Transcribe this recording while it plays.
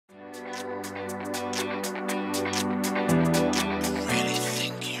Really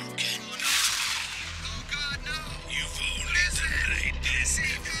think you can? Oh God, no! You've only played this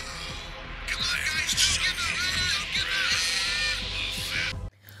before. Come on, guys, give it.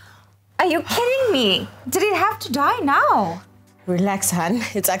 Are you kidding me? Did it have to die now? Relax, hun.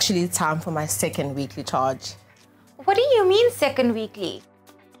 It's actually time for my second weekly charge. What do you mean second weekly?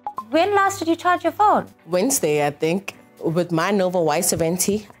 When last did you charge your phone? Wednesday, I think. With my Nova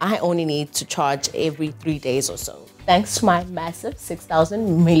Y70, I only need to charge every 3 days or so, thanks to my massive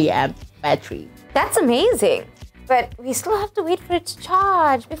 6,000 milliamp battery. That's amazing. But we still have to wait for it to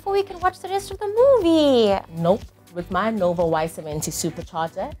charge before we can watch the rest of the movie. Nope. With my Nova Y70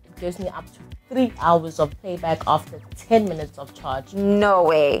 supercharger, it gives me up to 3 hours of playback after 10 minutes of charge. No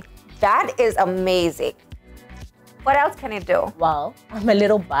way. That is amazing. What else can it do? Well, I'm a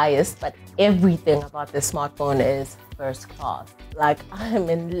little biased, but everything about this smartphone is first class. Like, I'm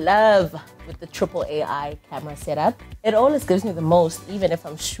in love with the triple AI camera setup. It always gives me the most, even if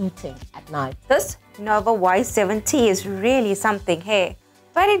I'm shooting at night. This Nova Y70 is really something, hey.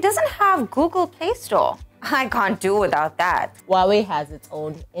 But it doesn't have Google Play Store. I can't do without that. Huawei has its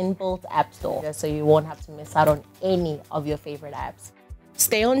own inbuilt app store, so you won't have to miss out on any of your favorite apps.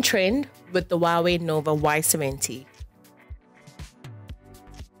 Stay on trend with the Huawei Nova Y70.